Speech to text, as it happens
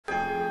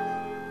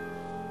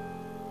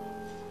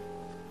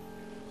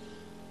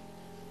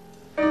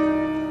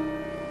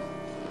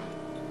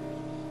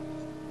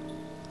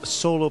a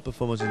solo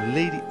performance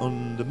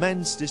on the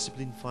men's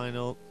discipline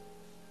final.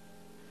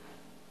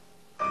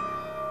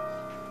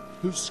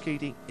 Who's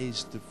skating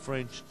is the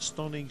French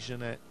Stanick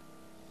Jeannette.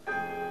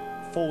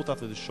 4th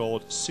after the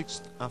short,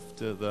 6th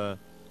after the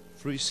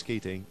free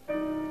skating.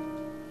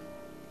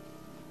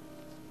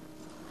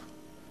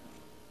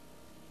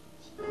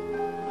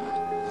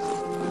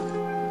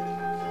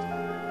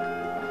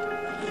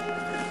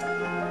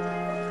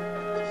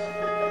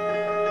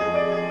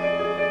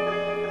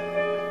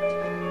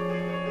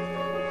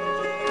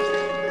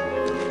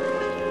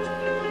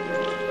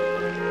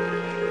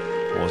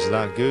 Was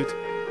that good?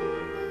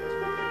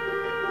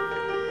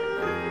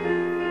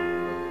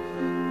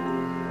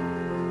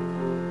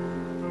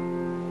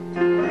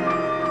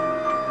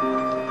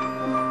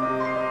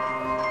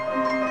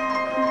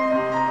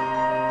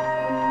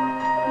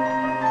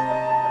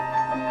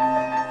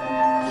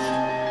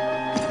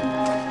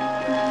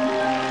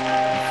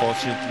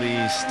 Unfortunately,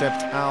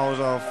 stepped out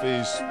of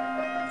his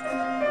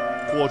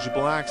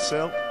quadruple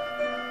axel.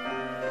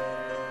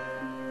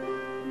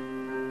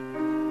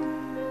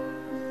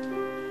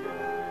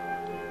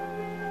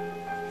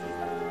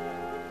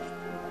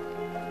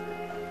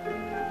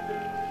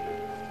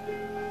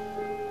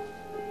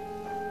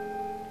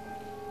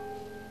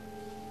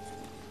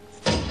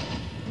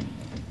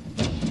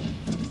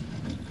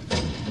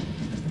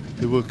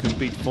 He will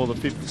compete for the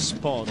 5th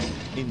spot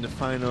in the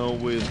final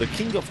with the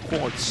king of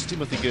quads,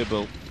 Timothy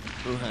Goebel,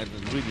 who had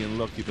a really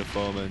unlucky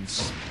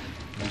performance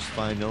in his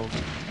final.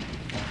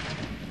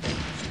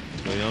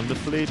 Going on the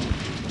flip,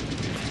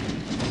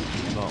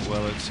 not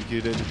well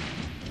executed.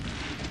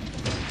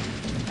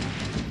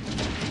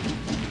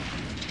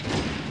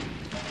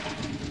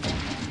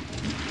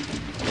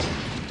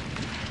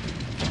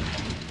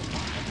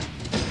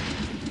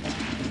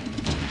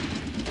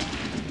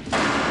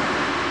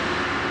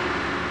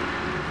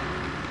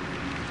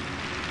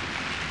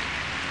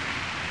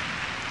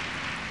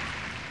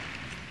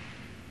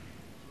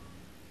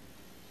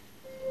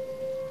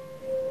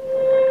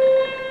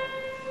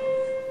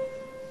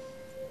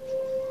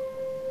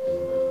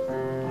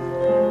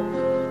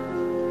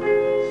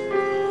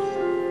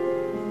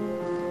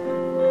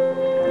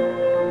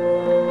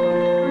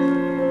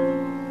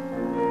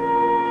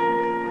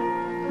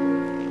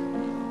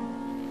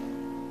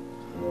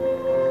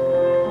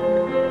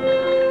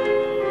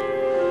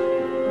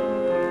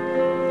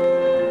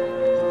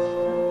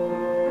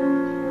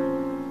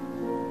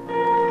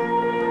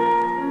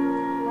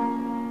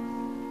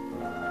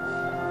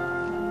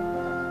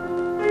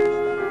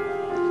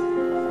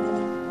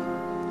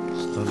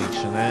 Stanick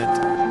Jeannette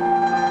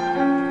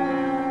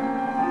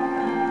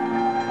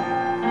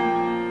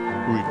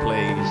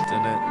replaced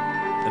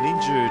an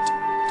injured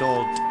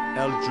Todd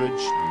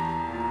Eldridge.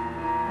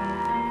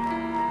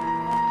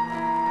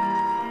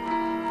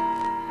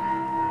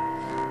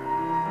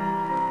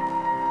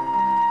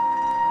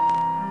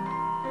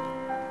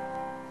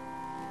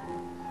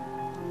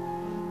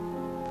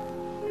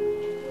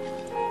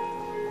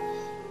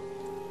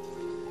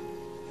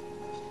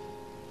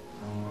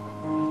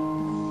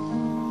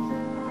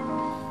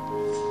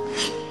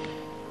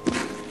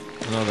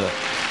 Another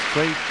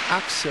great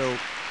axel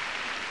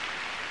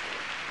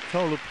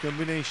toe loop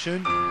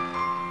combination.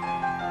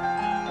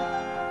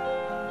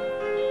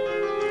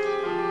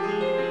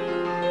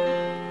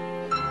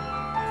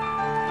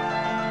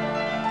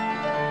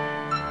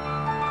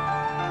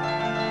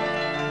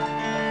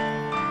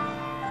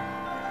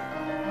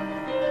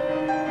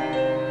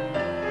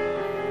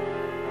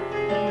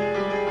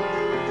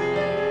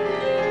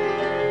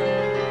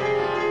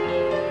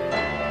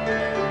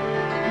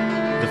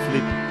 The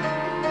flip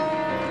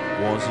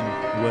wasn't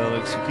well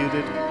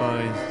executed by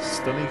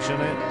Stanick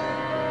Jeannette.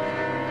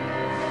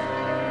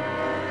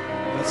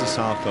 That's a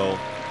circle.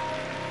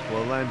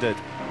 Well landed.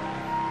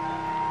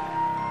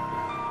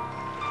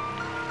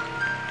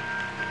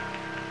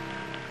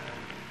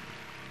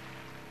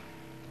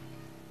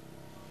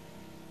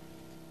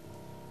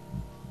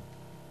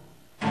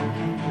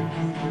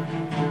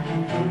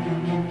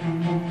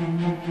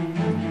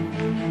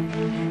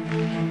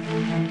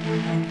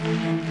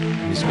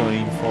 He's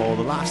going for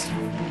the last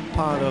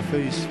part of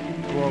his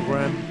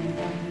program.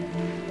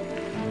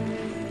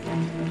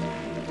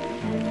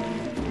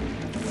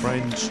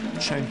 French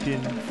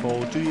champion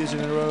for 2 years in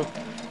a row.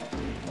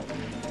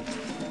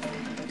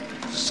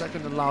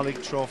 2nd La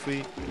Ligue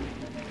trophy.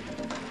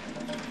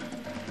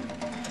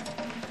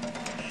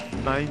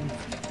 9th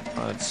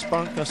at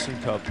Sparkassen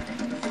Cup.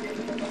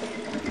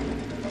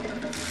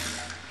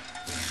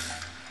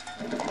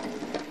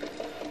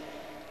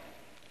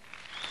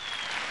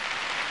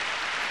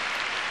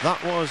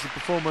 That was the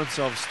performance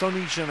of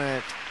Stanick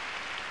Jeannette.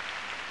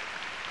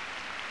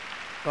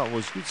 That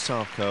was good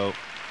Sarko.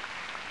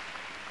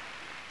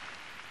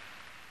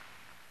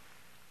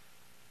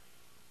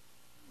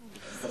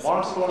 The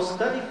marks for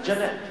Stanick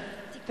Jeannette,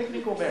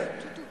 technical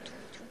merit,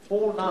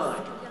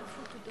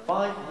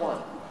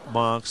 4.9.51.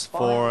 Marks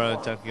for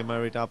technical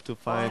merit up to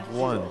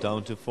 5.1,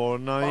 down to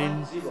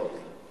 4.9.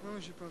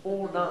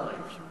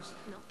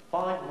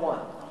 4.9.51.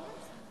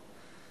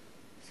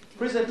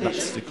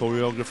 That's the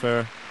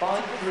choreographer,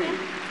 5-3.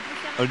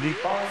 Anik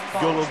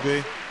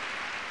Yologe,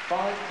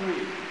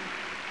 5-3.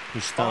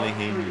 who's telling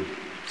him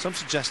some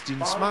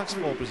suggestions. Max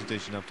 4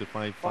 presentation up to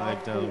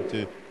 5-5 down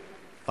to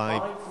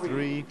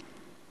 5-3,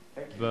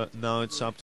 but now it's up